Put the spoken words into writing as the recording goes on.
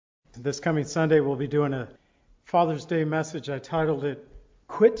This coming Sunday, we'll be doing a Father's Day message. I titled it,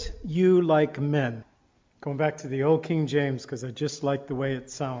 Quit You Like Men. Going back to the old King James because I just like the way it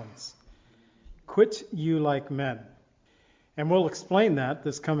sounds. Quit you like men. And we'll explain that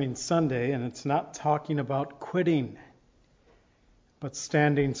this coming Sunday, and it's not talking about quitting, but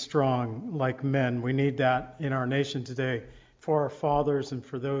standing strong like men. We need that in our nation today for our fathers and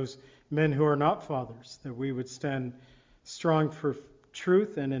for those men who are not fathers, that we would stand strong for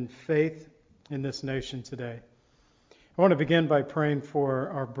truth and in faith in this nation today. I want to begin by praying for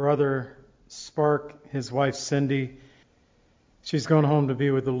our brother Spark, his wife Cindy. She's gone home to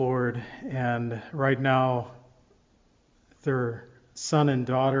be with the Lord, and right now their son and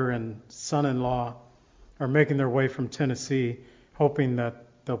daughter and son-in-law are making their way from Tennessee, hoping that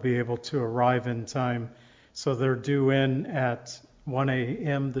they'll be able to arrive in time. So they're due in at 1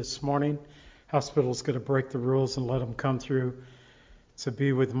 a.m. this morning. Hospital's going to break the rules and let them come through to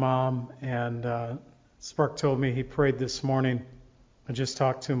be with Mom. And Spark told me he prayed this morning. I just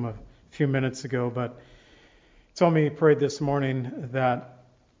talked to him a few minutes ago, but he told me he prayed this morning that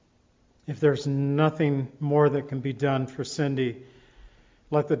if there's nothing more that can be done for Cindy,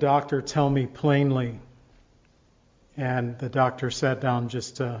 let the doctor tell me plainly. And the doctor sat down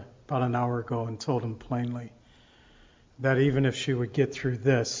just about an hour ago and told him plainly that even if she would get through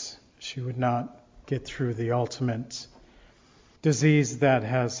this, she would not get through the ultimate disease that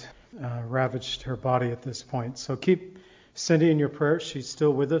has ravaged her body at this point. So keep Cindy in your prayers. She's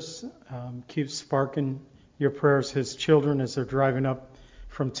still with us. Keep Spark in your prayers. His children, as they're driving up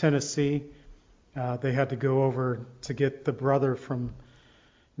from Tennessee, they had to go over to get the brother from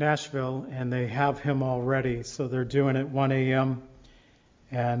Nashville, and they have him already. So they're doing it 1 a.m.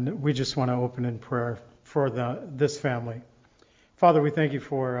 And we just want to open in prayer for this family. Father, we thank you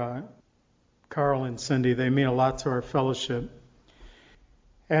for Carl and Cindy. They mean a lot to our fellowship.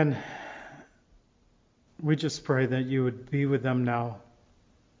 And we just pray that you would be with them now.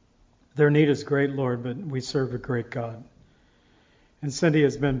 Their need is great, Lord, but we serve a great God. And Cindy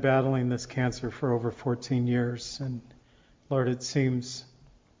has been battling this cancer for over 14 years. And Lord, it seems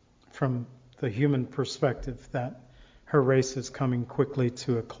from the human perspective that her race is coming quickly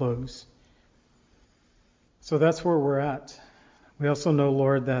to a close. So that's where we're at. We also know,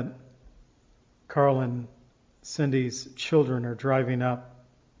 Lord, that Carl and Cindy's children are driving up,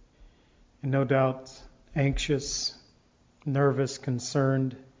 and no doubt anxious, nervous,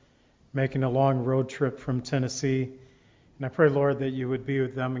 concerned, making a long road trip from Tennessee. And I pray, Lord, that you would be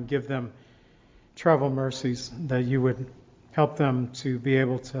with them and give them travel mercies, that you would help them to be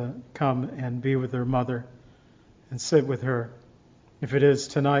able to come and be with their mother and sit with her, if it is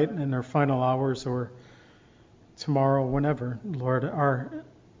tonight in their final hours or tomorrow, whenever. Lord, our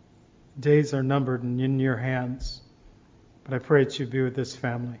days are numbered and in your hands. But I pray that you be with this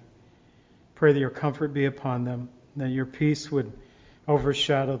family. Pray that your comfort be upon them, that your peace would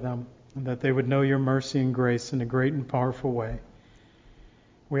overshadow them, and that they would know your mercy and grace in a great and powerful way.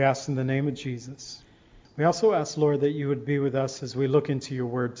 We ask in the name of Jesus. We also ask, Lord, that you would be with us as we look into your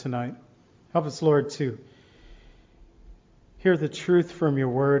word tonight. Help us, Lord, to hear the truth from your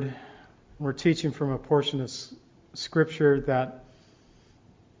word. We're teaching from a portion of Scripture that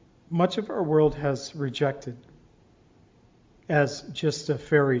much of our world has rejected as just a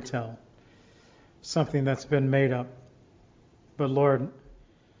fairy tale, something that's been made up. But Lord,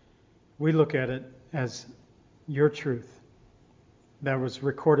 we look at it as your truth that was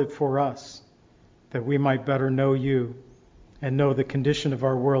recorded for us, that we might better know you and know the condition of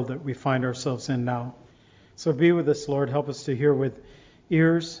our world that we find ourselves in now. So be with us, Lord. Help us to hear with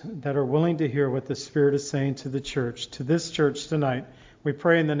ears that are willing to hear what the Spirit is saying to the church, to this church tonight. We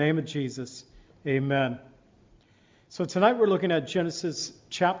pray in the name of Jesus. Amen. So tonight we're looking at Genesis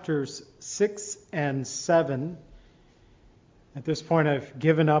chapters 6 and 7. At this point, I've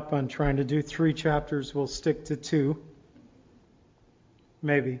given up on trying to do 3 chapters. We'll stick to 2.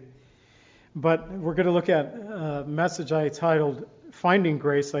 Maybe. But we're going to look at a message I titled Finding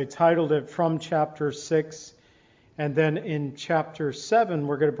Grace. I titled it from chapter 6. And then in chapter 7,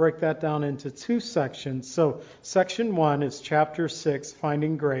 we're going to break that down into 2 sections. So section 1 is chapter 6,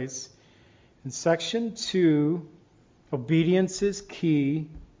 Finding Grace. And section 2, Obedience is Key,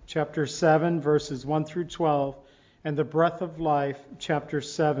 chapter 7, verses 1 through 12. And the Breath of Life, chapter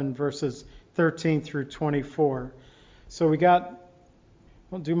 7, verses 13 through 24. So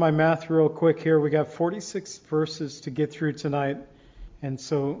I'll do my math real quick here. We got 46 verses to get through tonight. And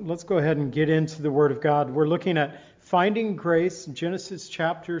so let's go ahead and get into the Word of God. We're looking at Finding Grace, Genesis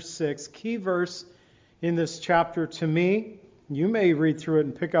chapter 6. Key verse in this chapter to me, you may read through it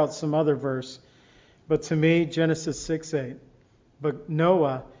and pick out some other verse, but to me, Genesis 6:8. But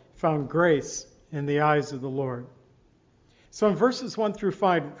Noah found grace in the eyes of the Lord. So in verses 1 through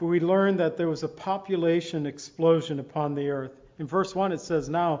 5, we learn that there was a population explosion upon the earth. In verse 1 it says,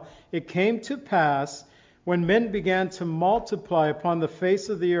 "Now it came to pass when men began to multiply upon the face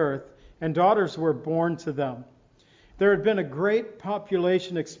of the earth, and daughters were born to them." There had been a great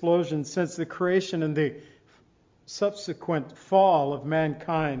population explosion since the creation and the subsequent fall of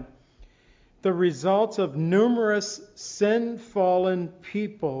mankind. The result of numerous sin-fallen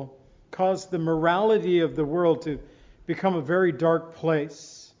people caused the morality of the world to become a very dark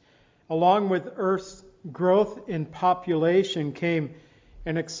place. Along with Earth's growth in population came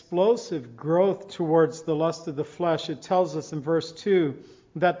an explosive growth towards the lust of the flesh. It tells us in verse 2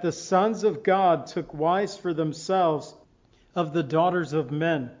 that the sons of God took wives for themselves of the daughters of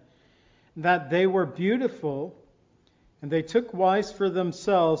men, that they were beautiful, and they took wives for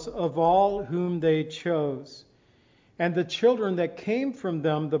themselves of all whom they chose. And the children that came from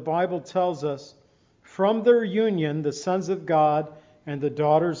them, the Bible tells us, from their union, the sons of God and the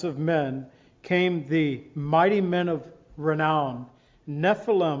daughters of men, came the mighty men of renown.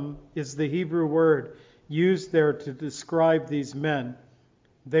 Nephilim is the Hebrew word used there to describe these men.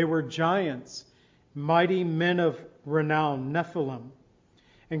 They were giants, mighty men of renown, Nephilim.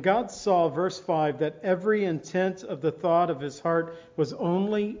 And God saw, verse 5, that every intent of the thought of his heart was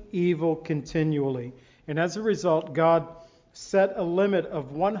only evil continually. And as a result, God set a limit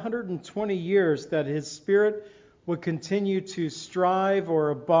of 120 years that his Spirit would continue to strive or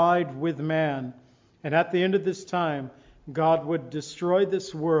abide with man. And at the end of this time, God would destroy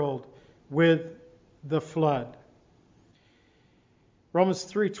this world with the flood. Romans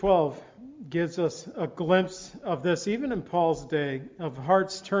 3:12 gives us a glimpse of this, even in Paul's day, of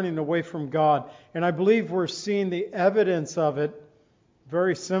hearts turning away from God. And I believe we're seeing the evidence of it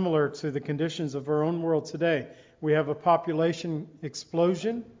very similar to the conditions of our own world today. We have a population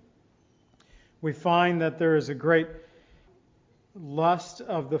explosion. We find that there is a great lust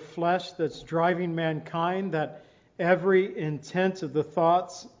of the flesh that's driving mankind, that every intent of the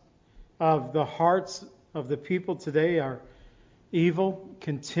thoughts of the hearts of the people today are evil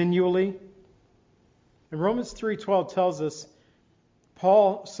continually. And Romans 3:12 tells us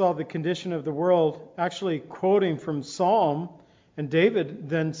Paul saw the condition of the world, actually quoting from Psalm, and David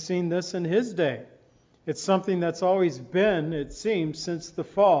then seen this in his day. It's something that's always been, it seems, since the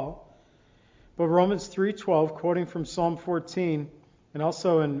fall. But Romans 3:12, quoting from Psalm 14, and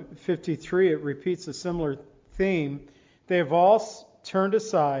also in 53, it repeats a similar theme. They have all turned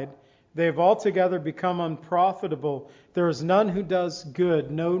aside. They have altogether become unprofitable. There is none who does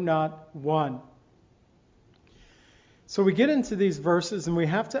good, no, not one. So we get into these verses and we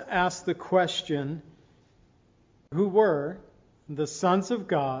have to ask the question, who were the sons of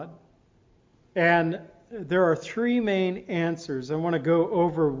God? And there are three main answers. I want to go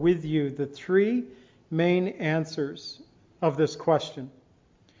over with you the three main answers of this question.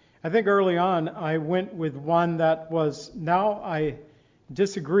 I think early on I went with one that was, now I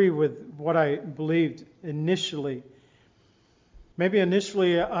disagree with what I believed initially. Maybe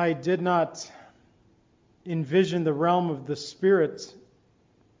initially I did not envision the realm of the Spirit,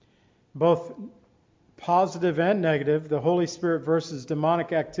 both positive and negative, the Holy Spirit versus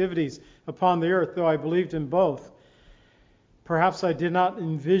demonic activities upon the earth, though I believed in both. Perhaps I did not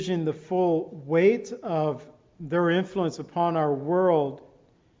envision the full weight of their influence upon our world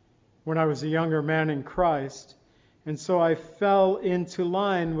when I was a younger man in Christ. And so I fell into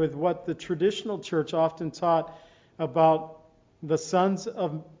line with what the traditional church often taught about the sons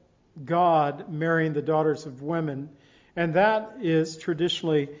of God marrying the daughters of women. And that is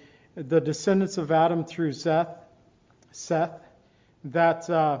traditionally the descendants of Adam through Seth,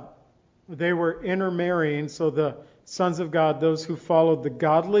 that they were intermarrying. So the sons of God, those who followed the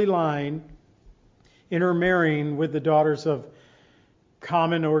godly line, intermarrying with the daughters of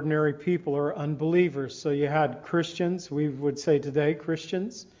common, ordinary people or unbelievers. So you had Christians, we would say today,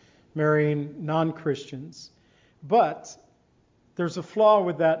 Christians, marrying non-Christians. But there's a flaw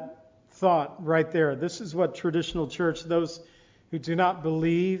with that thought right there. This is what traditional church, those who do not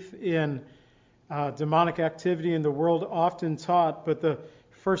believe in demonic activity in the world, often taught. But the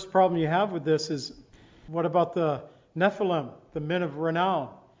first problem you have with this is, what about the Nephilim, the men of renown,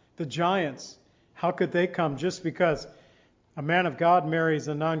 the giants? How could they come? Just because a man of God marries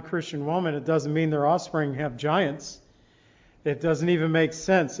a non-Christian woman, it doesn't mean their offspring have giants. It doesn't even make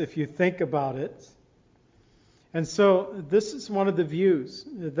sense if you think about it. And so this is one of the views,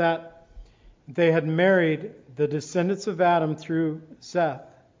 that they had married the descendants of Adam through Seth.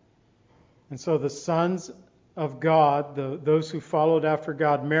 And so the sons of God, those who followed after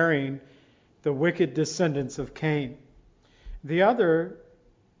God, marrying the wicked descendants of Cain. The other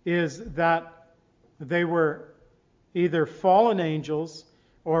is that they were either fallen angels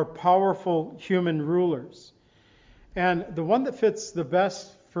or powerful human rulers. And the one that fits the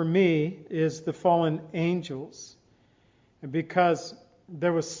best for me is the fallen angels, because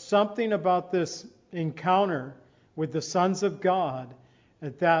there was something about this encounter with the sons of God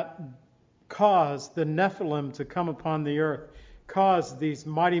that caused the Nephilim to come upon the earth, caused these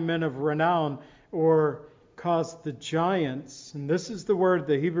mighty men of renown, or caused the giants. And this is the word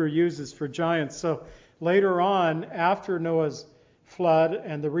the Hebrew uses for giants. So later on, after Noah's flood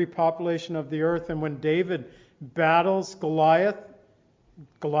and the repopulation of the earth, and when David battles Goliath,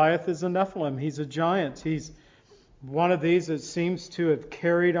 Goliath is a Nephilim. He's a giant. He's one of these that seems to have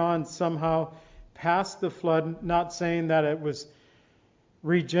carried on somehow past the flood, not saying that it was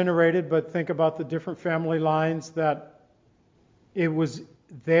regenerated, but think about the different family lines that it was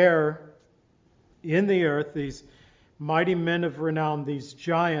there in the earth, these mighty men of renown, these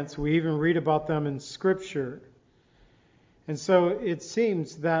giants. We even read about them in Scripture. And so it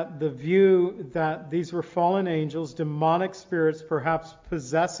seems that the view that these were fallen angels, demonic spirits, perhaps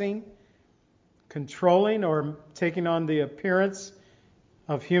possessing, controlling, or taking on the appearance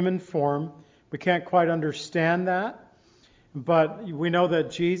of human form. We can't quite understand that, but we know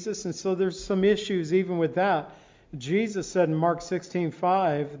that Jesus, and so there's some issues even with that. Jesus said in Mark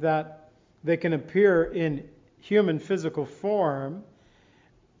 16:5 that they can appear in human physical form,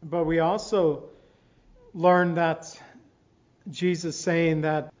 but we also learn that Jesus saying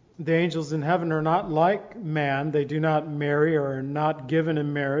that the angels in heaven are not like man. They do not marry or are not given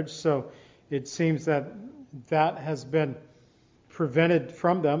in marriage. So it seems that that has been prevented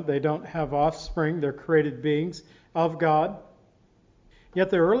from them. They don't have offspring. They're created beings of God. Yet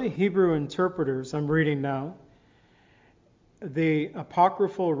the early Hebrew interpreters, I'm reading now, the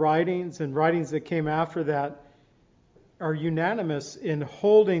apocryphal writings and writings that came after that are unanimous in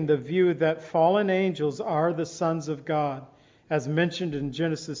holding the view that fallen angels are the sons of God, as mentioned in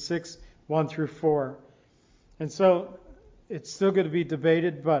Genesis 6, 1 through 4. And so it's still going to be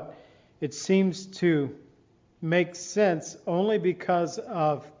debated, but it seems to make sense only because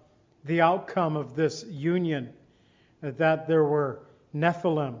of the outcome of this union, that there were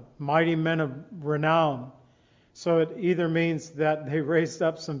Nephilim, mighty men of renown. So it either means that they raised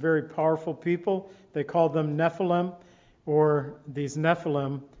up some very powerful people, they called them Nephilim, or these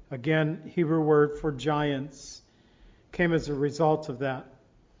Nephilim, again, Hebrew word for giants, came as a result of that.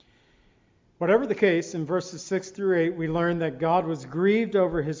 Whatever the case, in verses 6 through 8, we learn that God was grieved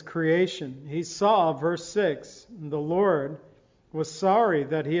over his creation. He saw, verse 6, the Lord was sorry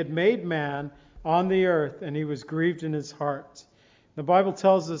that he had made man on the earth, and he was grieved in his heart. The Bible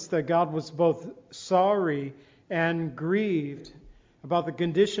tells us that God was both sorry and grieved about the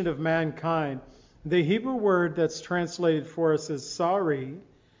condition of mankind. The Hebrew word that's translated for us as sorry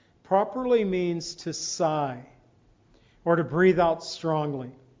properly means to sigh or to breathe out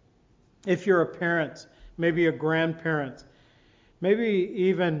strongly. If you're a parent, maybe a grandparent, maybe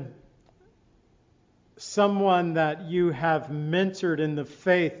even someone that you have mentored in the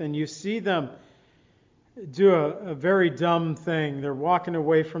faith, and you see them do a very dumb thing. They're walking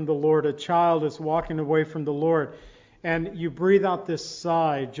away from the Lord. A child is walking away from the Lord. And you breathe out this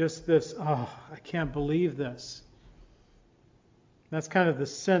sigh, just this, oh, I can't believe this. That's kind of the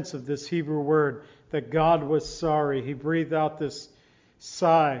sense of this Hebrew word, that God was sorry. He breathed out this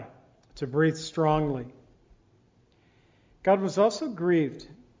sigh to breathe strongly. God was also grieved.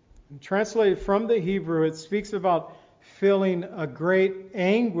 Translated from the Hebrew, it speaks about feeling a great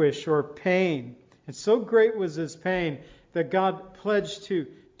anguish or pain. And so great was his pain that God pledged to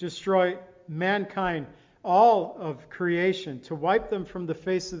destroy mankind, all of creation, to wipe them from the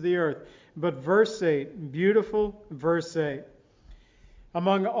face of the earth. But verse 8, beautiful verse 8.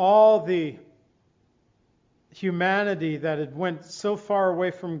 Among all the humanity that had went so far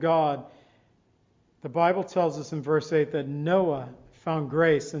away from God, the Bible tells us in verse 8 that Noah found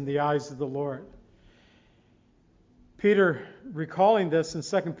grace in the eyes of the Lord. Peter, recalling this in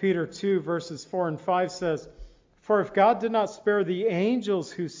 2 Peter 2, verses 4 and 5 says, "For if God did not spare the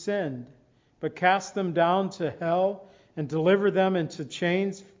angels who sinned, but cast them down to hell and delivered them into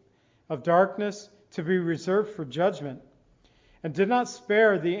chains of darkness to be reserved for judgment, and did not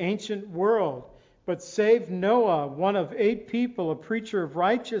spare the ancient world, but saved Noah, one of 8 people, a preacher of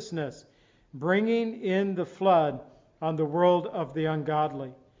righteousness, bringing in the flood on the world of the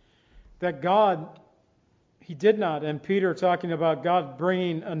ungodly." That God, he did not, and Peter talking about God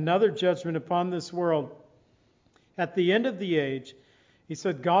bringing another judgment upon this world. At the end of the age, he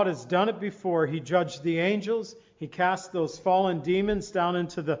said God has done it before. He judged the angels. He cast those fallen demons down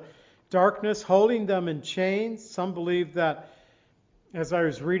into the darkness, holding them in chains. Some believe that as I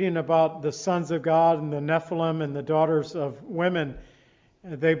was reading about the sons of God and the Nephilim and the daughters of women,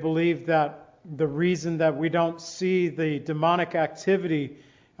 they believe that the reason that we don't see the demonic activity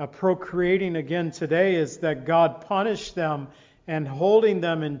procreating again today is that God punished them and holding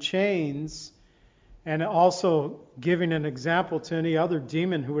them in chains, and also giving an example to any other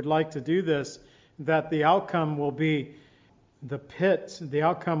demon who would like to do this, that the outcome will be the pit. The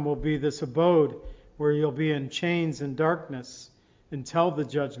outcome will be this abode where you'll be in chains and darkness until the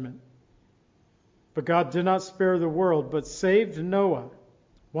judgment. But God did not spare the world, but saved Noah,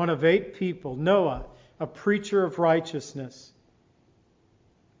 one of 8 people. Noah, a preacher of righteousness.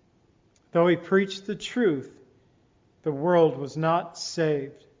 Though he preached the truth, the world was not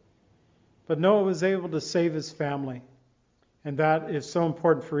saved. But Noah was able to save his family. And that is so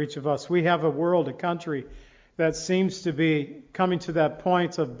important for each of us. We have a world, a country, that seems to be coming to that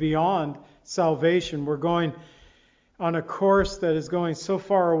point of beyond salvation. We're going on a course that is going so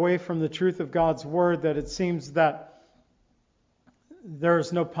far away from the truth of God's Word that it seems that there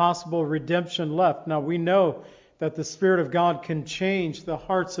is no possible redemption left. Now we know that the Spirit of God can change the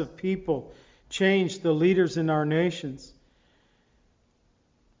hearts of people, change the leaders in our nations.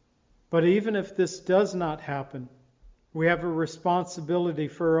 But even if this does not happen, we have a responsibility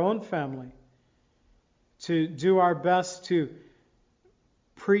for our own family to do our best to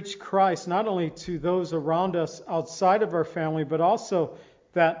preach Christ, not only to those around us outside of our family, but also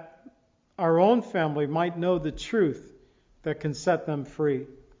that our own family might know the truth that can set them free.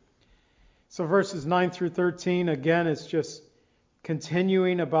 So verses 9 through 13, again, it's just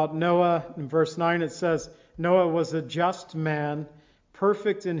continuing about Noah. In verse 9 it says, Noah was a just man,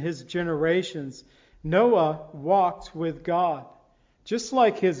 perfect in his generations. Noah walked with God. Just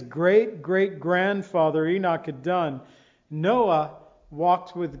like his great-great-grandfather Enoch had done, Noah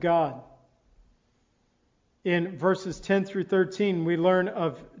walked with God. In verses 10 through 13, we learn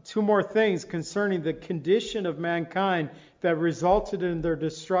of 2 more things concerning the condition of mankind that resulted in their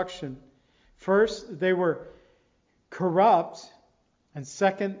destruction. First, they were corrupt, and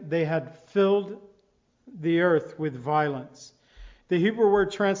second, they had filled the earth with violence. The Hebrew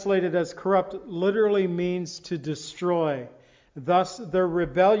word translated as corrupt literally means to destroy. Thus, their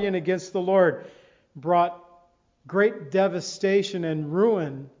rebellion against the Lord brought great devastation and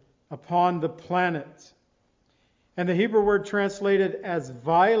ruin upon the planet. And the Hebrew word translated as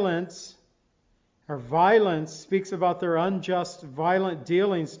violence, or violence, speaks about their unjust, violent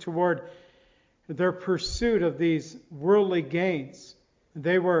dealings toward their pursuit of these worldly gains.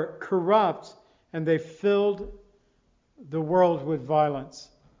 They were corrupt and they filled the world with violence.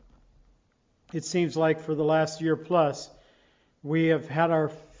 It seems like for the last year plus, we have had our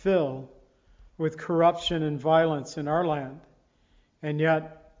fill with corruption and violence in our land. And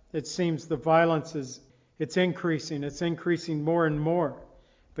yet, it seems the violence it's increasing. It's increasing more and more.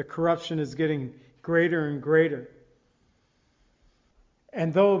 The corruption is getting greater and greater.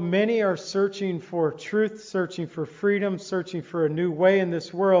 And though many are searching for truth, searching for freedom, searching for a new way in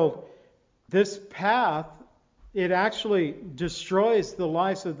this world, this path, it actually destroys the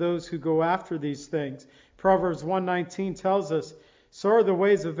lives of those who go after these things. Proverbs 1:19 tells us, so are the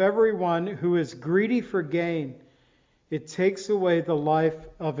ways of everyone who is greedy for gain. It takes away the life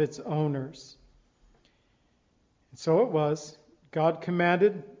of its owners. And so it was. God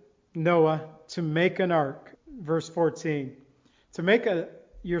commanded Noah to make an ark. Verse 14. To make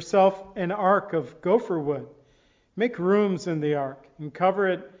yourself an ark of gopher wood. Make rooms in the ark and cover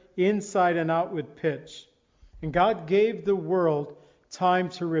it inside and out with pitch. And God gave the world time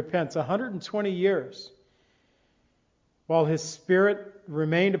to repent, 120 years. While His Spirit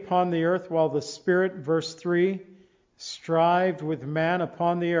remained upon the earth, while the Spirit, verse 3, strived with man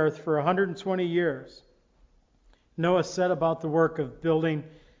upon the earth for 120 years, Noah set about the work of building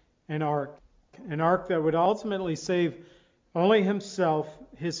an ark that would ultimately save only himself,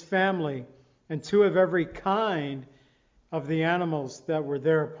 his family, and 2 of every kind of the animals that were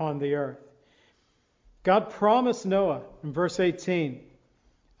there upon the earth. God promised Noah in verse 18,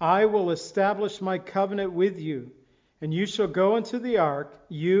 I will establish my covenant with you, and you shall go into the ark,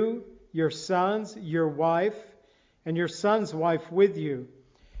 you, your sons, your wife, and your son's wife with you.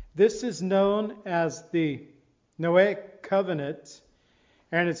 This is known as the Noahic covenant,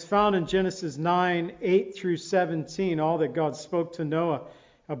 and it's found in Genesis 9:8 through 17, all that God spoke to Noah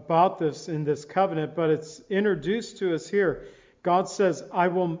about this in this covenant, but it's introduced to us here. God says, I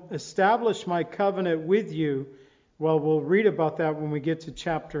will establish my covenant with you. Well, we'll read about that when we get to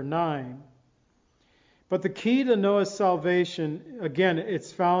chapter 9. But the key to Noah's salvation, again,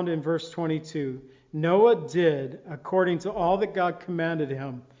 it's found in verse 22. Noah did according to all that God commanded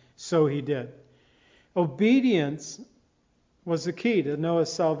him, so he did. Obedience was the key to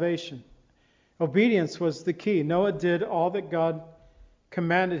Noah's salvation. Obedience was the key. Noah did all that God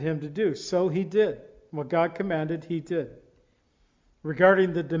commanded him to do. So he did. What God commanded, he did.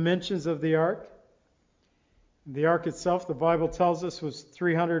 Regarding the dimensions of the ark itself, the Bible tells us, was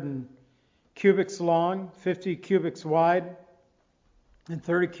 300 cubits long, 50 cubits wide, and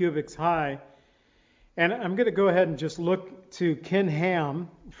 30 cubits high. And I'm going to go ahead and just look to Ken Ham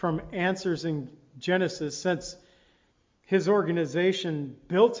from Answers in Genesis, since his organization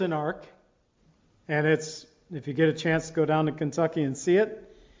built an ark, and it's, if you get a chance to go down to Kentucky and see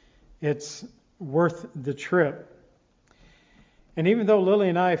it, it's worth the trip. And even though Lily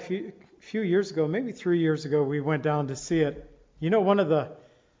and I, a few years ago, maybe 3 years ago, we went down to see it,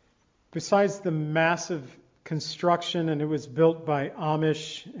 besides the massive construction, and it was built by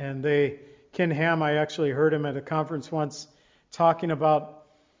Amish, and Ken Ham, I actually heard him at a conference once talking about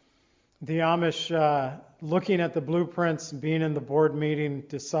the Amish looking at the blueprints, being in the board meeting,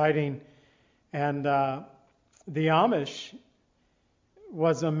 deciding, and the Amish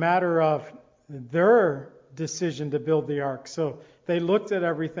was a matter of their decision to build the ark. So they looked at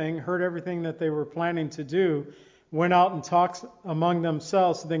everything, heard everything that they were planning to do, went out and talked among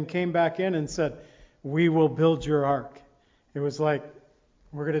themselves, then came back in and said, "We will build your ark." It was like,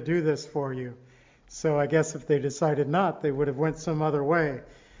 "We're going to do this for you." So I guess if they decided not, they would have went some other way.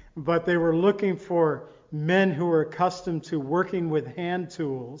 But they were looking for men who were accustomed to working with hand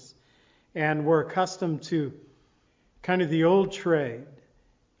tools and were accustomed to kind of the old trade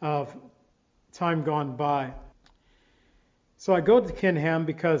of time gone by. So I go to Ken Ham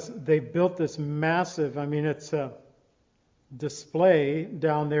because they built this massive, it's a display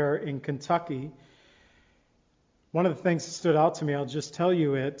down there in Kentucky. One of the things that stood out to me, I'll just tell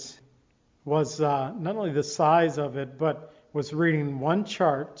you it, was not only the size of it, but was reading one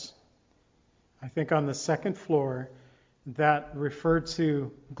chart, I think on the second floor, that referred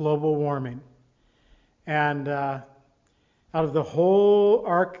to global warming. And out of the whole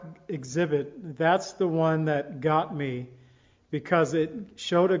Ark exhibit, that's the one that got me, because it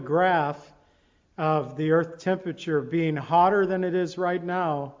showed a graph of the Earth temperature being hotter than it is right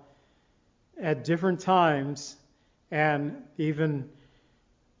now at different times. And even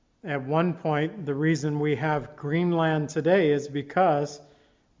at one point, the reason we have Greenland today is because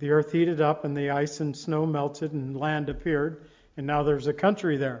the Earth heated up and the ice and snow melted and land appeared, and now there's a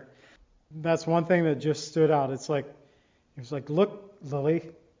country there. That's one thing that just stood out. It was like, look, Lily,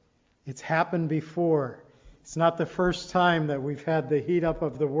 it's happened before. It's not the first time that we've had the heat up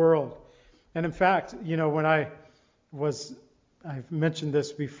of the world. And in fact, when I've mentioned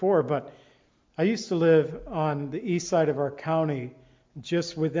this before, but I used to live on the east side of our county,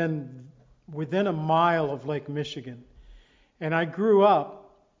 just within a mile of Lake Michigan. And I grew up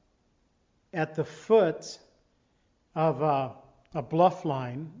at the foot of a bluff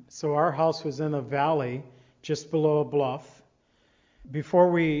line. So our house was in a valley just below a bluff. Before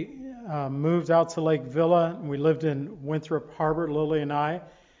we moved out to Lake Villa, we lived in Winthrop Harbor, Lily and I.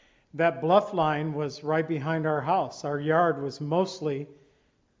 That bluff line was right behind our house. Our yard was mostly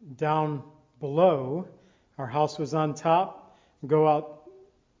down below. Our house was on top. Go out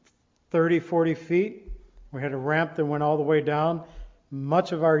 30, 40 feet. We had a ramp that went all the way down.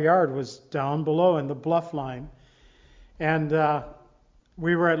 Much of our yard was down below in the bluff line. And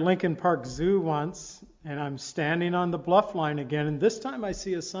we were at Lincoln Park Zoo once, and I'm standing on the bluff line again, and this time I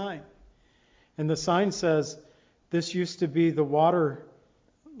see a sign. And the sign says, this used to be the water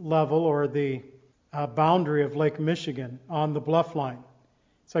level or the boundary of Lake Michigan on the bluff line.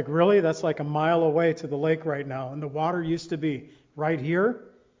 It's like, really? That's like a mile away to the lake right now. And the water used to be right here.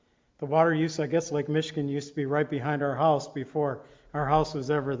 I guess Lake Michigan used to be right behind our house before our house was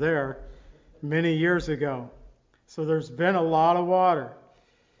ever there many years ago. So there's been a lot of water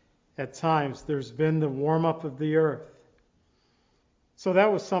at times. There's been the warm up of the earth. So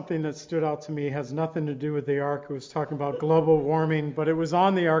that was something that stood out to me. It has nothing to do with the ark. It was talking about global warming, but it was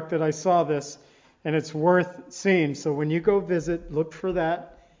on the ark that I saw this, and it's worth seeing. So when you go visit, look for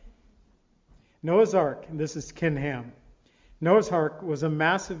that. Noah's Ark, and this is Ken Ham. Noah's Ark was a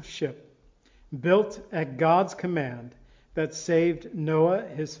massive ship built at God's command that saved Noah,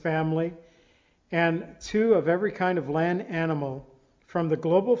 his family, and 2 of every kind of land animal from the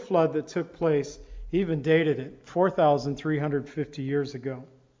global flood that took place. He even dated it 4,350 years ago.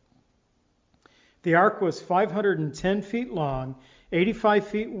 The ark was 510 feet long, 85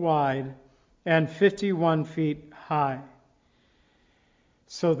 feet wide, and 51 feet high.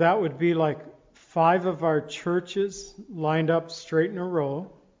 So that would be like 5 of our churches lined up straight in a row.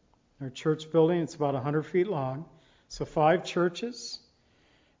 Our church building, it's about 100 feet long. So 5 churches.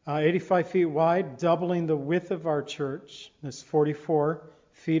 85 feet wide, doubling the width of our church. It's 44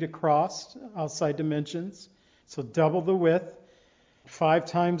 feet across, outside dimensions. So double the width, 5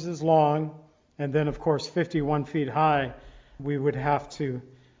 times as long, and then, of course, 51 feet high. We would have to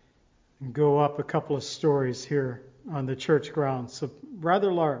go up a couple of stories here on the church grounds. So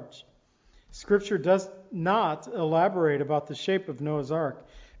rather large. Scripture does not elaborate about the shape of Noah's Ark.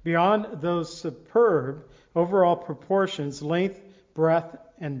 Beyond those superb overall proportions, length, breadth,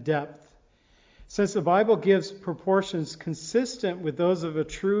 and depth. Since the Bible gives proportions consistent with those of a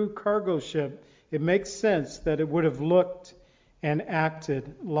true cargo ship, it makes sense that it would have looked and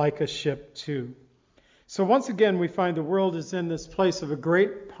acted like a ship too. So once again, we find the world is in this place of a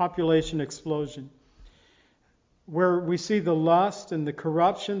great population explosion, where we see the lust and the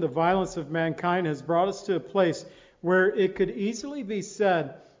corruption, the violence of mankind has brought us to a place where it could easily be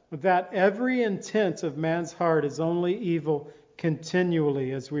said that every intent of man's heart is only evil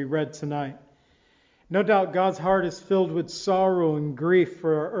continually, as we read tonight. No doubt God's heart is filled with sorrow and grief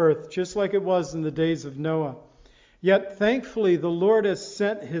for our earth, just like it was in the days of Noah. Yet thankfully the Lord has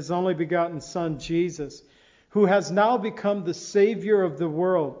sent his only begotten Son, Jesus, who has now become the Savior of the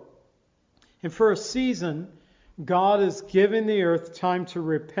world. And for a season, God is giving the earth time to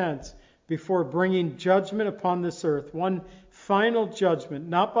repent before bringing judgment upon this earth. One final judgment,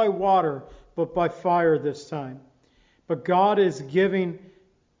 not by water, but by fire this time. But God is giving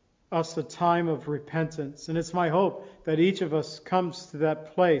us a time of repentance. And it's my hope that each of us comes to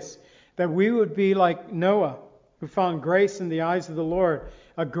that place, that we would be like Noah, who found grace in the eyes of the Lord,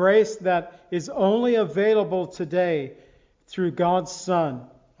 a grace that is only available today through God's Son,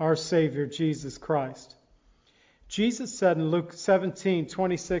 our Savior, Jesus Christ. Jesus said in Luke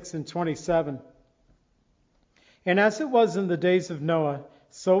 17:26 and 27, "And as it was in the days of Noah,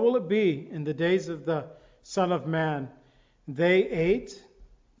 so will it be in the days of the Son of Man. They ate,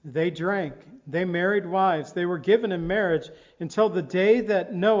 they drank, they married wives, they were given in marriage until the day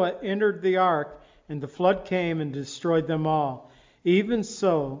that Noah entered the ark, and the flood came and destroyed them all. Even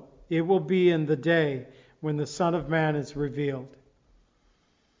so, it will be in the day when the Son of Man is revealed.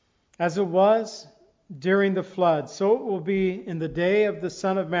 As it was during the flood, so it will be in the day of the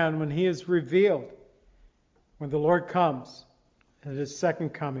Son of Man when he is revealed, when the Lord comes at his second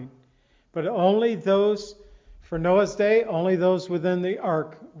coming. But only those, for Noah's day, only those within the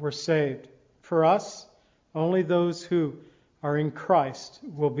ark were saved. For us, only those who are in Christ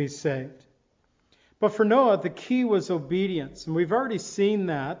will be saved." But for Noah, the key was obedience. And we've already seen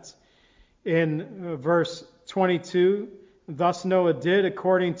that in verse 22. "Thus Noah did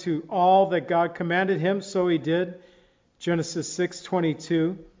according to all that God commanded him, so he did." Genesis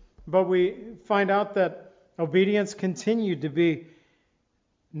 6:22. But we find out that obedience continued to be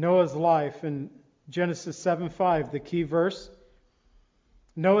Noah's life in Genesis 7:5, the key verse.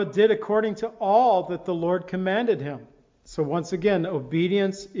 Noah did according to all that the Lord commanded him. So once again,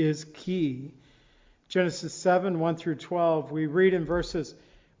 obedience is key. Genesis 7:1 through 12, we read in verses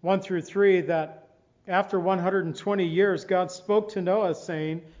 1 through 3 that after 120 years, God spoke to Noah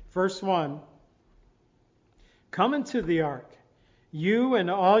saying, verse 1, "Come into the ark, you and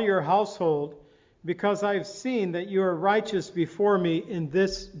all your household, because I have seen that you are righteous before me in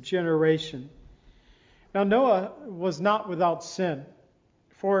this generation." Now Noah was not without sin,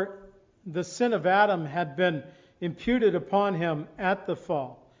 for the sin of Adam had been imputed upon him at the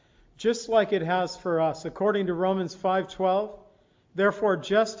fall, just like it has for us. According to Romans 5:12, "Therefore,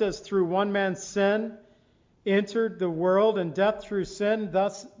 just as through one man's sin entered the world, and death through sin,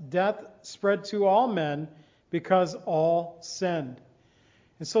 thus death spread to all men, because all sinned."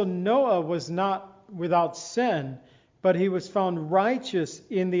 And so Noah was not without sin, but he was found righteous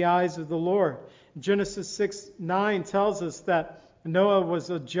in the eyes of the Lord. Genesis 6:9 tells us that Noah was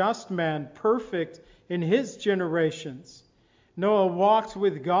a just man, perfect in his generations. Noah walked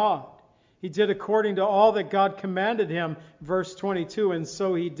with God. He did according to all that God commanded him, verse 22, and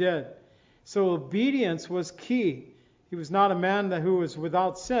so he did. So obedience was key. He was not a man who was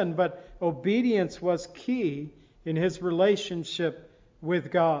without sin, but obedience was key in his relationship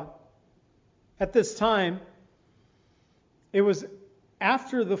with God. At this time, it was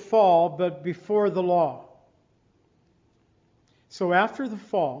after the fall, but before the law. So after the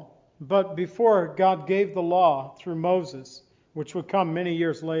fall, but before God gave the law through Moses, which would come many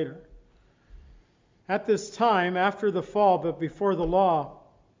years later. At this time, after the fall, but before the law,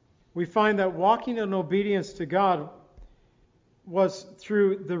 we find that walking in obedience to God was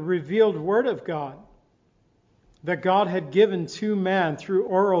through the revealed Word of God that God had given to man through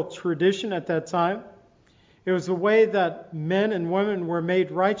oral tradition at that time. It was a way that men and women were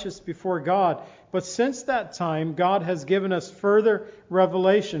made righteous before God. But since that time, God has given us further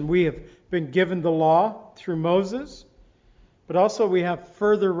revelation. We have been given the law through Moses, but also we have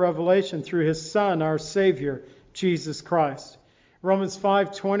further revelation through His Son, our Savior, Jesus Christ. Romans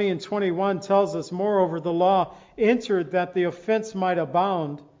 5:20 and 21 tells us, moreover, the law entered that the offense might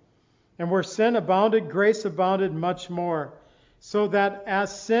abound. And where sin abounded, grace abounded much more. So that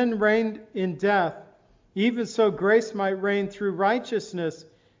as sin reigned in death, even so grace might reign through righteousness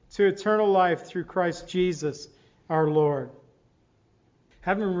to eternal life through Christ Jesus our Lord.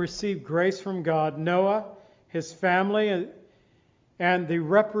 Having received grace from God, Noah, his family, and the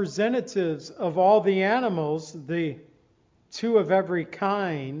representatives of all the animals, the two of every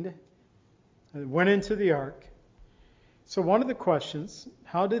kind, went into the ark. So one of the questions,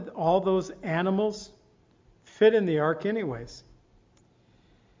 how did all those animals fit in the ark anyways?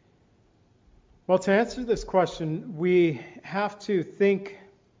 Well, to answer this question, we have to think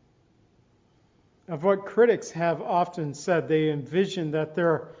of what critics have often said. They envision that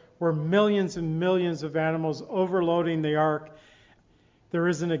there were millions and millions of animals overloading the ark. There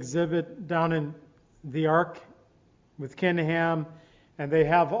is an exhibit down in the ark with Ken Ham, and they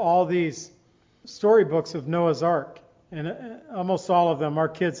have all these storybooks of Noah's Ark. And almost all of them, our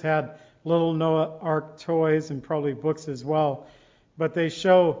kids had little Noah Ark toys and probably books as well. But they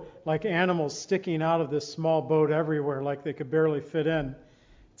show like animals sticking out of this small boat everywhere, like they could barely fit in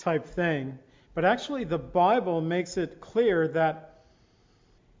type thing. But actually the Bible makes it clear that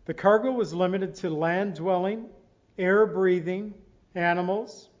the cargo was limited to land-dwelling, air-breathing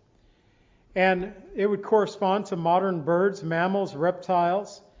animals. And it would correspond to modern birds, mammals,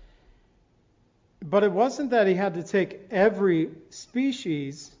 reptiles. But it wasn't that he had to take every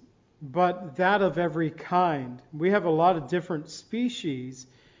species, but that of every kind. We have a lot of different species.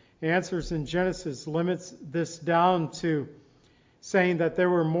 Answers in Genesis limits this down to saying that there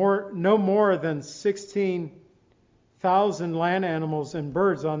were no more than 16,000 land animals and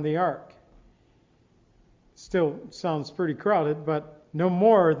birds on the ark. Still sounds pretty crowded, but no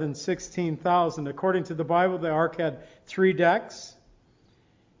more than 16,000. According to the Bible, the ark had 3 decks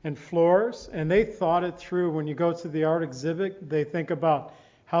and floors, and they thought it through. When you go to the art exhibit, they think about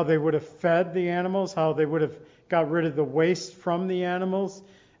how they would have fed the animals, how they would have got rid of the waste from the animals.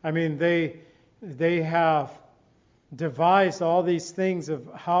 I mean, they have devised all these things of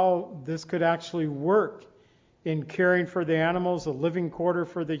how this could actually work in caring for the animals, a living quarter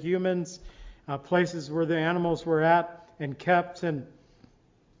for the humans, places where the animals were at and kept. And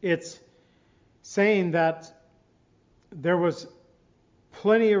it's saying that there was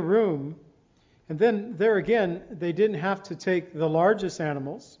plenty of room. And then there again, they didn't have to take the largest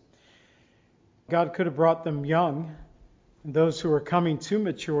animals. God could have brought them young, those who were coming to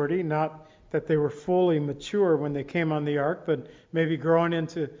maturity, not that they were fully mature when they came on the ark, but maybe growing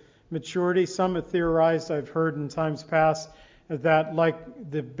into maturity. Some have theorized, I've heard in times past, that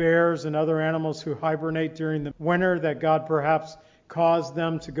like the bears and other animals who hibernate during the winter, that God perhaps caused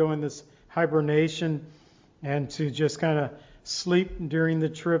them to go in this hibernation and to just kind of sleep during the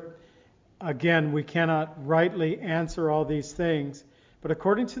trip. Again, we cannot rightly answer all these things. But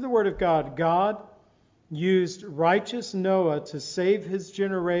according to the Word of God, God used righteous Noah to save his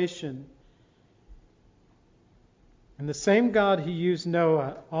generation. And the same God He used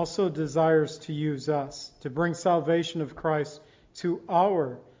Noah also desires to use us to bring salvation of Christ to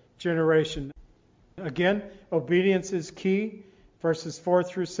our generation. Again, obedience is key. Verses 4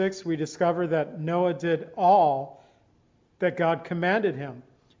 through 6, we discover that Noah did all that God commanded him.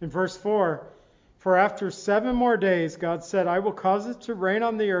 In verse 4, for after 7 more days, God said, I will cause it to rain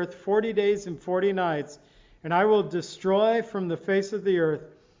on the earth 40 days and 40 nights, and I will destroy from the face of the earth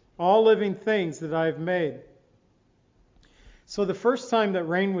all living things that I have made. So the first time that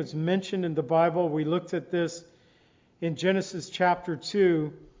rain was mentioned in the Bible, we looked at this in Genesis chapter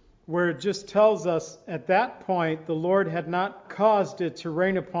 2, where it just tells us at that point the Lord had not caused it to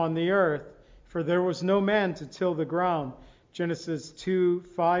rain upon the earth, for there was no man to till the ground. Genesis 2,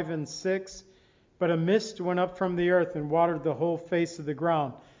 5, and 6. But a mist went up from the earth and watered the whole face of the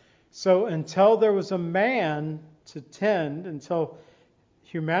ground. So until there was a man to tend, until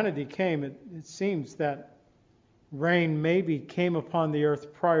humanity came, it seems that rain maybe came upon the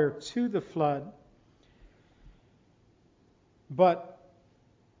earth prior to the flood. But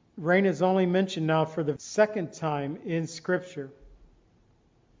rain is only mentioned now for the second time in Scripture.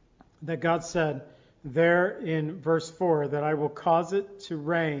 That God said there in verse 4 that I will cause it to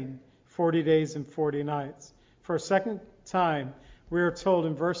rain 40 days and 40 nights. For a second time, we are told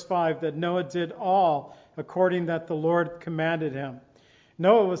in verse 5 that Noah did all according that the Lord commanded him.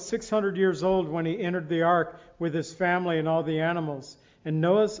 Noah was 600 years old when he entered the ark with his family and all the animals. And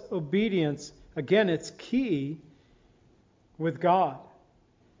Noah's obedience, again, it's key with God.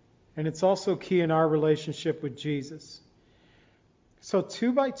 And it's also key in our relationship with Jesus. So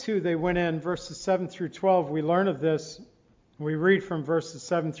 2 by 2 they went in, verses 7 through 12. We learn of this. We read from verses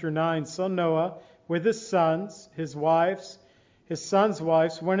 7 through 9. So Noah, with his sons, his wives, his sons'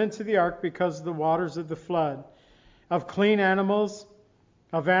 wives, went into the ark because of the waters of the flood, of clean animals,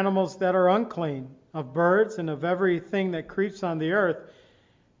 of animals that are unclean, of birds, and of everything that creeps on the earth.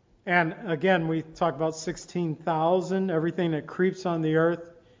 And again, we talk about 16,000, everything that creeps on the earth,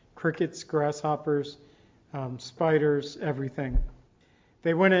 crickets, grasshoppers, spiders, everything.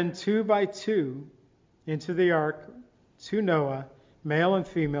 They went in 2 by 2 into the ark to Noah, male and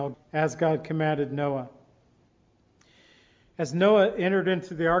female, as God commanded Noah. As Noah entered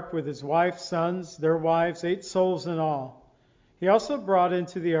into the ark with his wife, sons, their wives, 8 souls in all, he also brought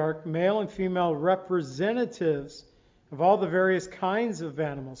into the ark male and female representatives of all the various kinds of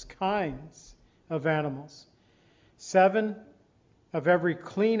animals. 7 of every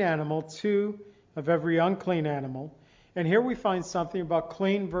clean animal, 2 of every unclean animal. And here we find something about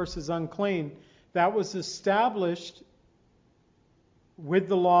clean versus unclean. That was established with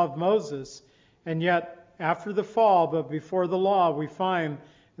the law of Moses. And yet, after the fall, but before the law, we find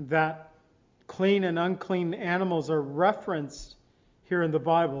that clean and unclean animals are referenced here in the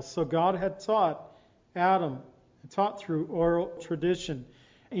Bible. So God had taught Adam, taught through oral tradition.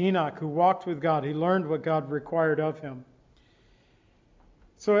 Enoch, who walked with God, he learned what God required of him.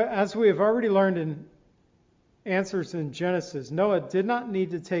 So as we have already learned in answers in Genesis, Noah did not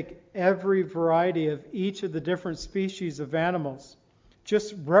need to take every variety of each of the different species of animals,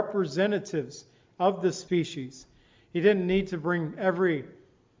 just representatives of the species. He didn't need to bring every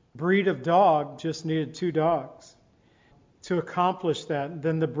breed of dog, just needed 2 dogs to accomplish that.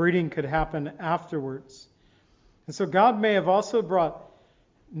 Then the breeding could happen afterwards. And so God may have also brought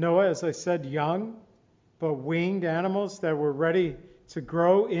Noah, as I said, young but winged animals that were ready to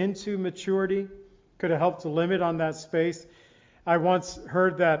grow into maturity. Could have helped to limit on that space. I once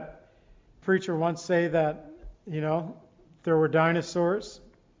heard that preacher once say that, there were dinosaurs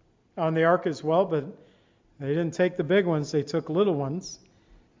on the ark as well, but they didn't take the big ones, they took little ones.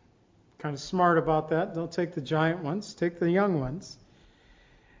 Kind of smart about that. Don't take the giant ones, take the young ones.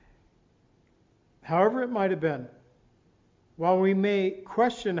 However it might have been, while we may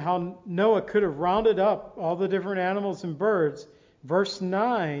question how Noah could have rounded up all the different animals and birds, verse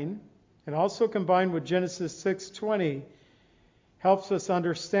 9, and also combined with Genesis 6:20, helps us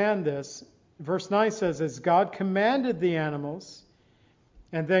understand this. Verse 9 says, as God commanded the animals,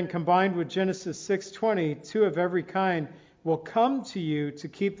 and then combined with Genesis 6:20, 2 of every kind will come to you to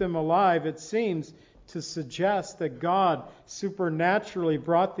keep them alive. It seems to suggest that God supernaturally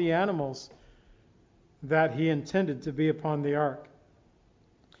brought the animals that he intended to be upon the ark.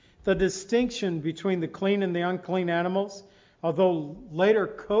 The distinction between the clean and the unclean animals, although later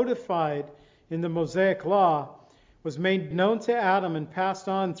codified in the Mosaic law, was made known to Adam and passed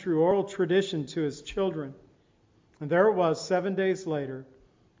on through oral tradition to his children. And there it was 7 days later.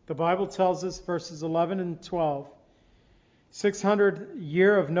 The Bible tells us, verses 11 and 12, 600th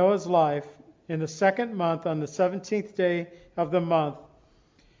year of Noah's life, in the 2nd month, on the 17th day of the month,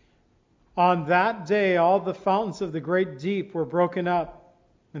 on that day all the fountains of the great deep were broken up,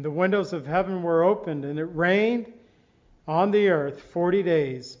 and the windows of heaven were opened, and it rained on the earth 40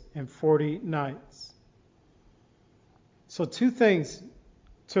 days and 40 nights. So 2 things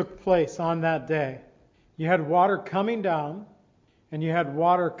took place on that day. You had water coming down, and you had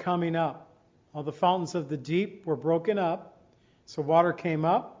water coming up. All the fountains of the deep were broken up, so water came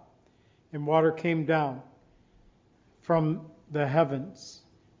up and water came down from the heavens.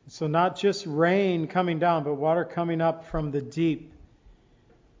 So not just rain coming down, but water coming up from the deep.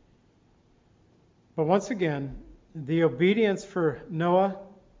 But once again, the obedience for Noah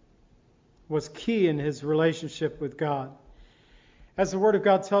was key in his relationship with God. As the Word of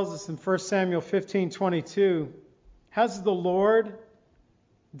God tells us in 1 Samuel 15:22,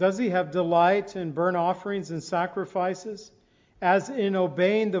 does he have delight in burnt offerings and sacrifices? As in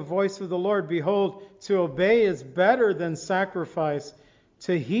obeying the voice of the Lord, behold, to obey is better than sacrifice,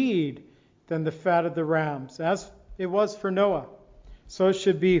 to heed than the fat of the rams. As it was for Noah, so it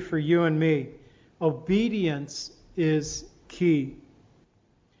should be for you and me. Obedience is key.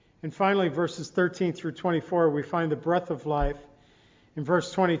 And finally, verses 13 through 24, we find the breath of life. In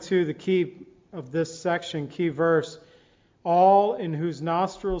verse 22, the key of this section, key verse, all in whose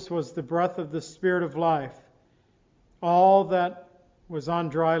nostrils was the breath of the Spirit of life. All that was on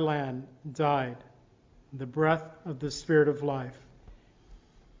dry land died. The breath of the Spirit of life.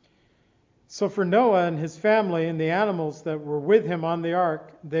 So for Noah and his family and the animals that were with him on the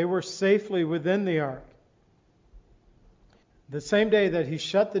ark, they were safely within the ark. The same day that he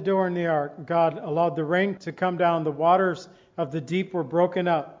shut the door in the ark, God allowed the rain to come down. The waters of the deep were broken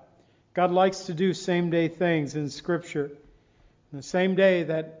up. God likes to do same-day things in Scripture. The same day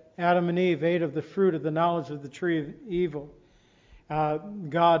that Adam and Eve ate of the fruit of the knowledge of the tree of evil,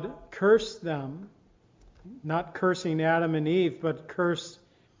 God cursed them, not cursing Adam and Eve, but cursed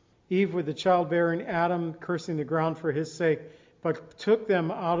Eve with the childbearing, Adam cursing the ground for his sake, but took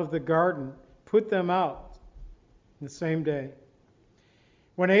them out of the garden, put them out the same day.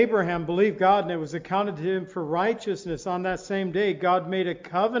 When Abraham believed God and it was accounted to him for righteousness on that same day, God made a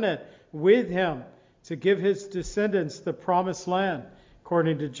covenant with him to give his descendants the promised land,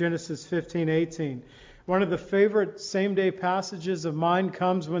 according to Genesis 15:18. One of the favorite same-day passages of mine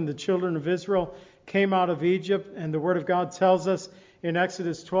comes when the children of Israel came out of Egypt, and the Word of God tells us in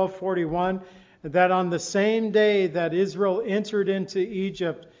Exodus 12:41 that on the same day that Israel entered into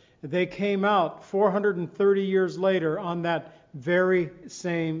Egypt, they came out 430 years later on that very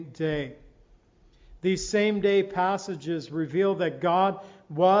same day. These same-day passages reveal that God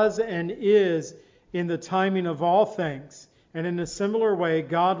was and is in the timing of all things. And in a similar way,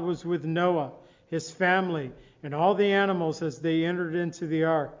 God was with Noah, his family, and all the animals as they entered into the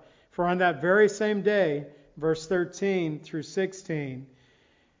ark. For on that very same day, verse 13 through 16,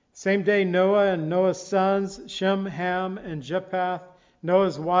 same day Noah and Noah's sons, Shem, Ham, and Japheth,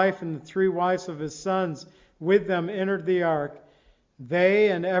 Noah's wife and the 3 wives of his sons with them entered the ark. They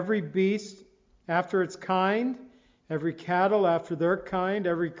and every beast after its kind, every cattle after their kind,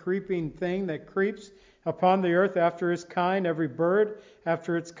 every creeping thing that creeps upon the earth after its kind, every bird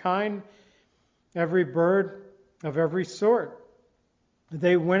after its kind, every bird of every sort.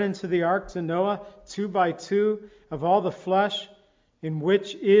 They went into the ark to Noah 2 by 2 of all the flesh in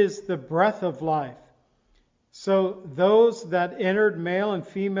which is the breath of life. So those that entered, male and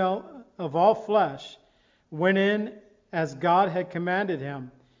female of all flesh, went in as God had commanded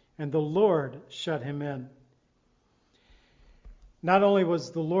him, and the Lord shut him in. Not only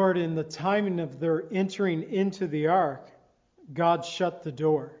was the Lord in the timing of their entering into the ark, God shut the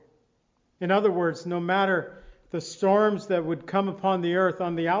door. In other words, no matter the storms that would come upon the earth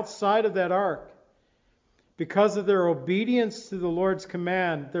on the outside of that ark, because of their obedience to the Lord's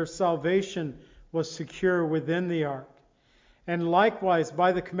command, their salvation was secure within the ark. And likewise,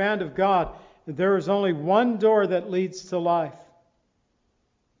 by the command of God, there is only one door that leads to life.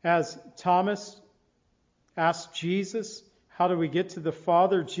 As Thomas asked Jesus, how do we get to the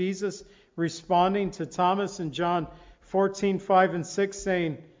Father? Jesus responding to Thomas in John 14:5 and 6,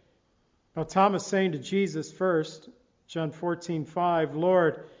 saying, Thomas saying to Jesus first, John 14:5,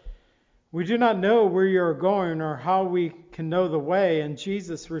 Lord, we do not know where you are going or how we can know the way. And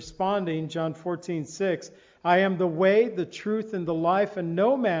Jesus responding, John 14:6, I am the way, the truth, and the life, and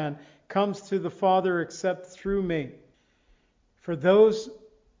no man comes to the Father except through me. For those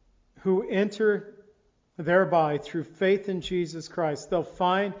who enter thereby through faith in Jesus Christ, they'll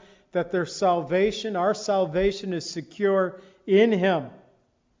find that their salvation, our salvation, is secure in Him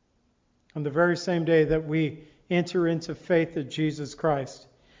on the very same day that we enter into faith in Jesus Christ.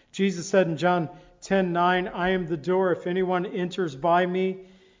 Jesus said in John 10:9, I am the door. If anyone enters by me,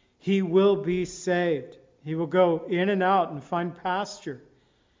 he will be saved. He will go in and out and find pasture.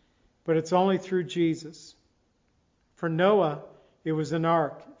 But it's only through Jesus. For Noah, it was an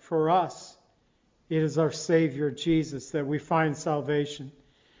ark. For us, it is our Savior, Jesus, that we find salvation.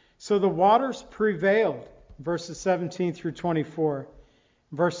 So the waters prevailed, verses 17 through 24.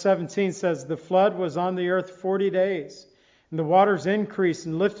 Verse 17 says, the flood was on the earth 40 days, and the waters increased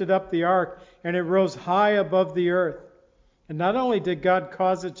and lifted up the ark, and it rose high above the earth. And not only did God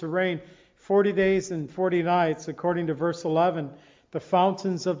cause it to rain 40 days and 40 nights, according to verse 11, the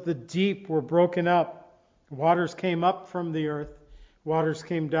fountains of the deep were broken up. Waters came up from the earth. Waters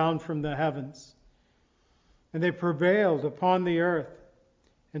came down from the heavens. And they prevailed upon the earth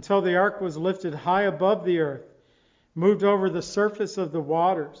until the ark was lifted high above the earth, moved over the surface of the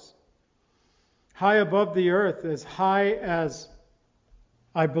waters. High above the earth, as high as,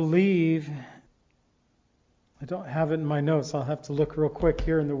 I believe, I don't have it in my notes. I'll have to look real quick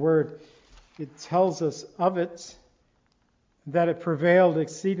here in the Word. It tells us of it that it prevailed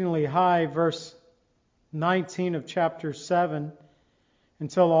exceedingly high, verse 19 of chapter 7,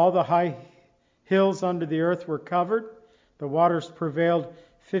 until all the high hills under the earth were covered. The waters prevailed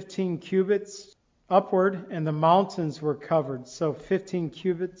 15 cubits upward, and the mountains were covered. So 15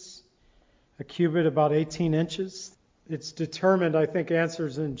 cubits, a cubit about 18 inches. It's determined, I think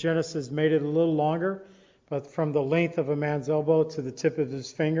Answers in Genesis made it a little longer, but from the length of a man's elbow to the tip of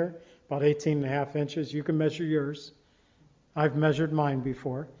his finger. about 18.5 inches. You can measure yours. I've measured mine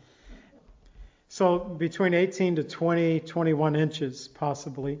before. So between 18 to 20, 21 inches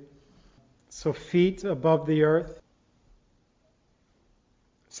possibly. So feet above the earth.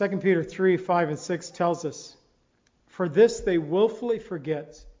 2 Peter 3, 5 and 6 tells us, "For this they willfully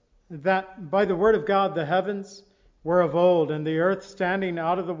forget, that by the word of God the heavens were of old, and the earth standing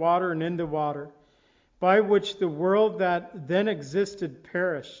out of the water and in the water, by which the world that then existed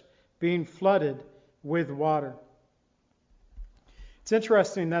perished, being flooded with water." It's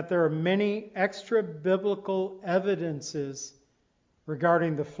interesting that there are many extra biblical evidences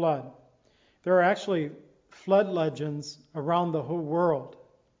regarding the flood. There are actually flood legends around the whole world.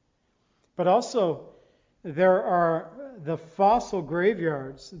 But also, there are the fossil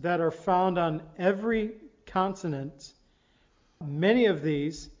graveyards that are found on every continent, many of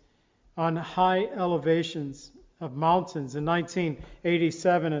these on high elevations of mountains. In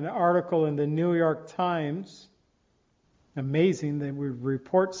 1987, an article in the New York Times, amazing they would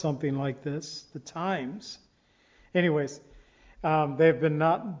report something like this, the Times. Anyways, they've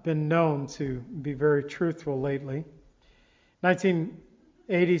not been known to be very truthful lately.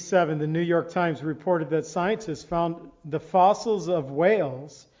 1987, the New York Times reported that scientists found the fossils of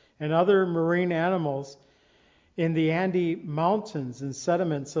whales and other marine animals in the Andes Mountains and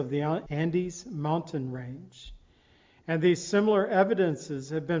sediments of the Andes mountain range. And these similar evidences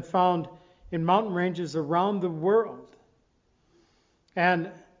have been found in mountain ranges around the world.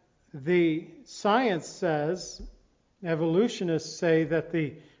 And the science says, evolutionists say that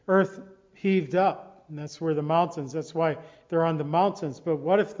the earth heaved up. And that's where the mountains, that's why they're on the mountains. But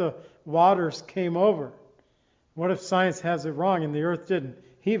what if the waters came over? What if science has it wrong and the earth didn't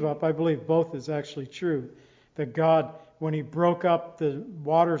heave up? I believe both is actually true. That God, when He broke up the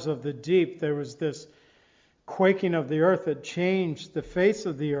waters of the deep, there was this quaking of the earth that changed the face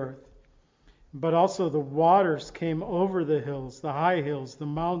of the earth. But also the waters came over the hills, the high hills, the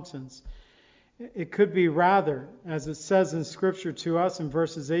mountains. It could be rather, as it says in Scripture to us in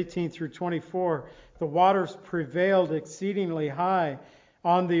verses 18 through 24, the waters prevailed exceedingly high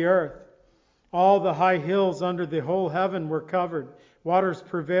on the earth. All the high hills under the whole heaven were covered. Waters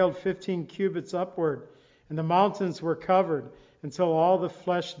prevailed 15 cubits upward, and the mountains were covered until all the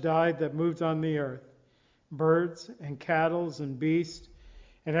flesh died that moved on the earth, birds and cattle and beasts,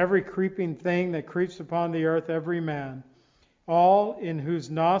 and every creeping thing that creeps upon the earth, every man, all in whose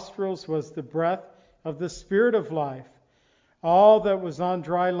nostrils was the breath of the Spirit of life. All that was on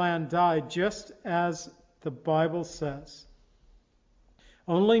dry land died, just as the Bible says.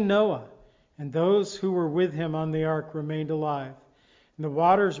 Only Noah and those who were with him on the ark remained alive. And the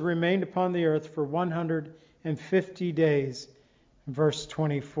waters remained upon the earth for 150 days. Verse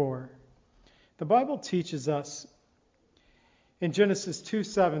 24. The Bible teaches us in Genesis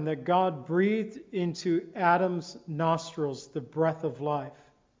 2:7 that God breathed into Adam's nostrils the breath of life.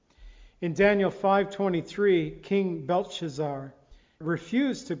 In Daniel 5:23, King Belshazzar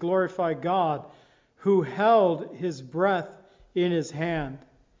refused to glorify God who held his breath in his hand.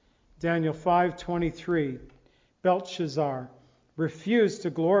 Daniel 5:23, Belshazzar refused to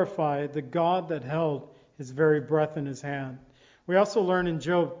glorify the God that held his very breath in his hand. We also learn in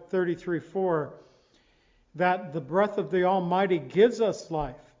Job 33:4 that the breath of the Almighty gives us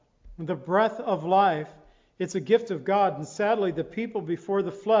life. The breath of life, it's a gift of God. And sadly, the people before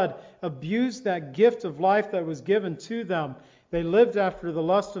the flood abused that gift of life that was given to them. They lived after the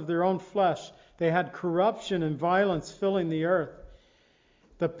lust of their own flesh. They had corruption and violence filling the earth.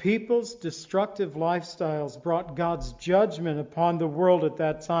 The people's destructive lifestyles brought God's judgment upon the world at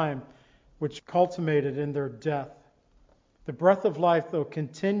that time, which culminated in their death. The breath of life, though,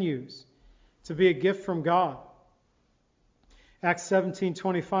 continues to be a gift from God. Acts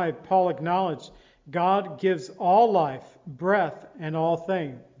 17:25, Paul acknowledged God gives all life, breath, and all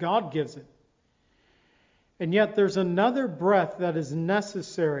things. God gives it. And yet there's another breath that is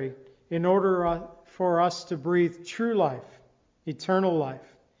necessary in order for us to breathe true life, eternal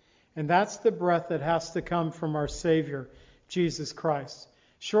life. And that's the breath that has to come from our Savior, Jesus Christ.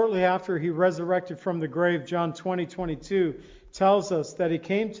 Shortly after He resurrected from the grave, John 20:22 tells us that He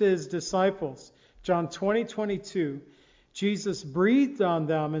came to His disciples. John 20:22, Jesus breathed on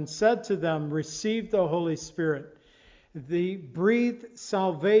them and said to them, "Receive the Holy Spirit." He breathed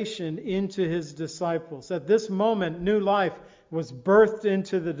salvation into His disciples. At this moment, new life was birthed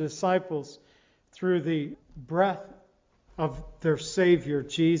into the disciples through the breath of their Savior,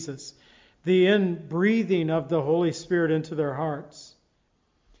 Jesus, the inbreathing of the Holy Spirit into their hearts.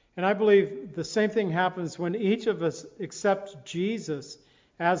 And I believe the same thing happens when each of us accepts Jesus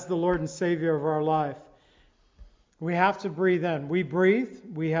as the Lord and Savior of our life. We have to breathe in. We breathe,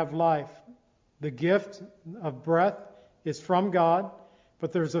 we have life. The gift of breath is from God,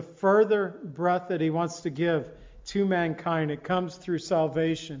 but there's a further breath that He wants to give to mankind. It comes through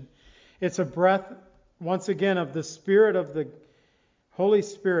salvation. It's a breath, once again, of the Spirit of the Holy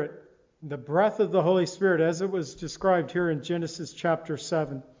Spirit, the breath of the Holy Spirit, as it was described here in Genesis chapter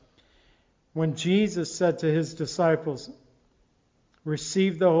 7. When Jesus said to His disciples,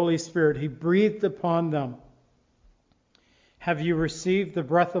 "Receive the Holy Spirit," He breathed upon them. Have you received the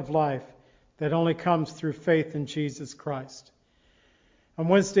breath of life that only comes through faith in Jesus Christ? On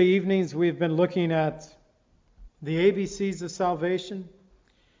Wednesday evenings, we've been looking at the ABCs of salvation,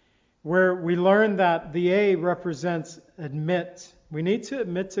 where we learn that the A represents admit. We need to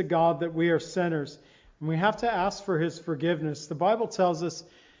admit to God that we are sinners, and we have to ask for His forgiveness. The Bible tells us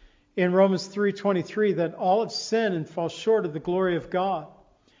in Romans 3:23 that all have sinned and fall short of the glory of God.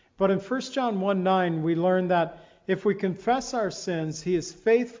 But in 1 John 1:9, we learn that if we confess our sins, He is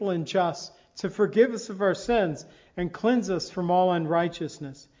faithful and just to forgive us of our sins and cleanse us from all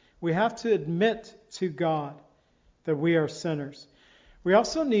unrighteousness. We have to admit to God that we are sinners. We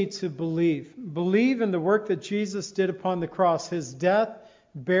also need to believe in the work that Jesus did upon the cross, His death,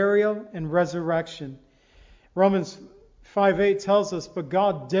 burial, and resurrection. Romans 5:8 tells us, "But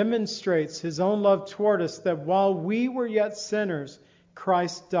God demonstrates His own love toward us, that while we were yet sinners,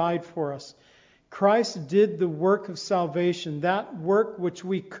 Christ died for us." Christ did the work of salvation, that work which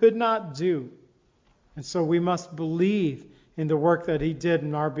we could not do. And so we must believe in the work that He did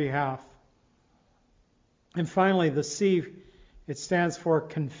in our behalf. And finally, the C, it stands for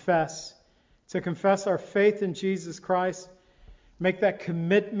confess. To confess our faith in Jesus Christ, make that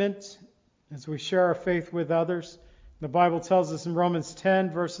commitment as we share our faith with others. The Bible tells us in Romans 10,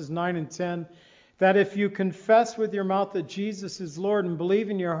 verses 9 and 10, that if you confess with your mouth that Jesus is Lord and believe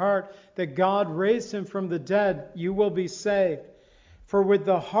in your heart that God raised Him from the dead, you will be saved. For with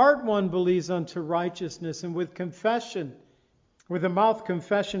the heart one believes unto righteousness, and with the mouth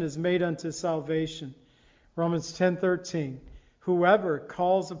confession is made unto salvation. Romans 10:13, whoever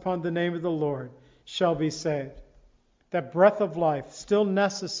calls upon the name of the Lord shall be saved. That breath of life, still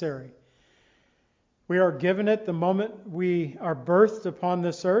necessary. We are given it the moment we are birthed upon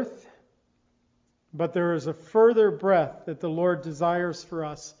this earth. But there is a further breath that the Lord desires for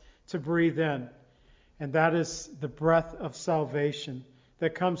us to breathe in. And that is the breath of salvation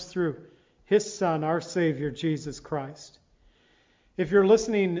that comes through His Son, our Savior, Jesus Christ. If you're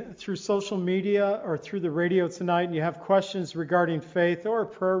listening through social media or through the radio tonight and you have questions regarding faith or a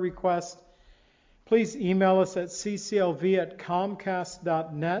prayer request, please email us at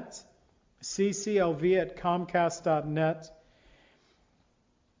cclv@comcast.net, cclv@comcast.net.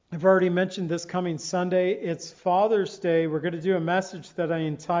 I've already mentioned this coming Sunday. It's Father's Day. We're going to do a message that I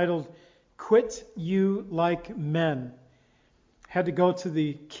entitled, Quit You Like Men. Had to go to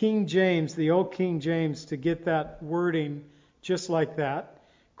the King James, the old King James, to get that wording just like that.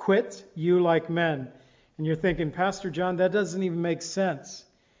 Quit you like men. And you're thinking, Pastor John, that doesn't even make sense.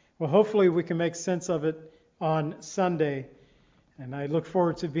 Well, hopefully we can make sense of it on Sunday. And I look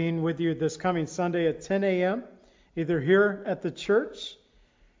forward to being with you this coming Sunday at 10 a.m., either here at the church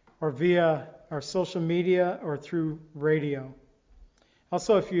or via our social media or through radio.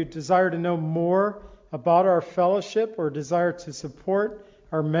 Also, if you desire to know more about our fellowship or desire to support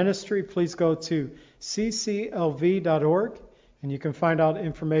our ministry, please go to cclv.org and you can find out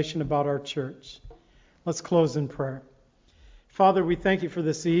information about our church. Let's close in prayer. Father, we thank You for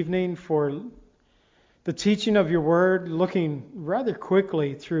this evening, for the teaching of Your Word, looking rather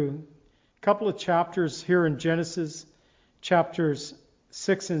quickly through a couple of chapters here in Genesis, chapters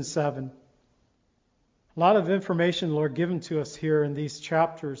 6 and 7. A lot of information, Lord, given to us here in these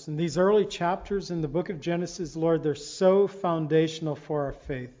chapters. And these early chapters in the book of Genesis, Lord, they're so foundational for our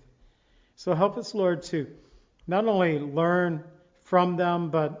faith. So help us, Lord, to not only learn from them,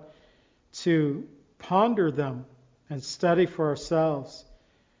 but to ponder them and study for ourselves,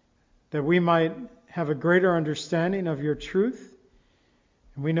 that we might have a greater understanding of Your truth.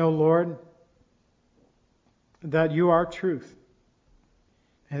 And we know, Lord, that You are truth.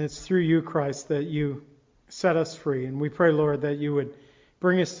 And it's through You, Christ, that You set us free. And we pray, Lord, that You would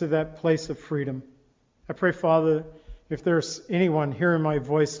bring us to that place of freedom. I pray, Father, if there's anyone hearing my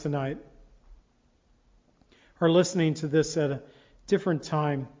voice tonight or listening to this at a different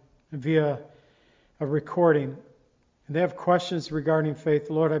time via a recording, and they have questions regarding faith,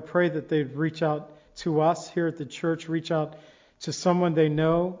 Lord, I pray that they'd reach out to us here at the church, reach out to someone they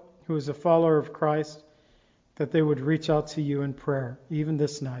know who is a follower of Christ, that they would reach out to You in prayer, even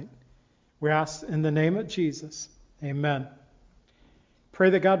this night. We ask in the name of Jesus. Amen.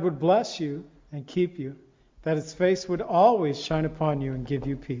 Pray that God would bless you and keep you, that its face would always shine upon you and give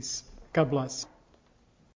you peace. God bless.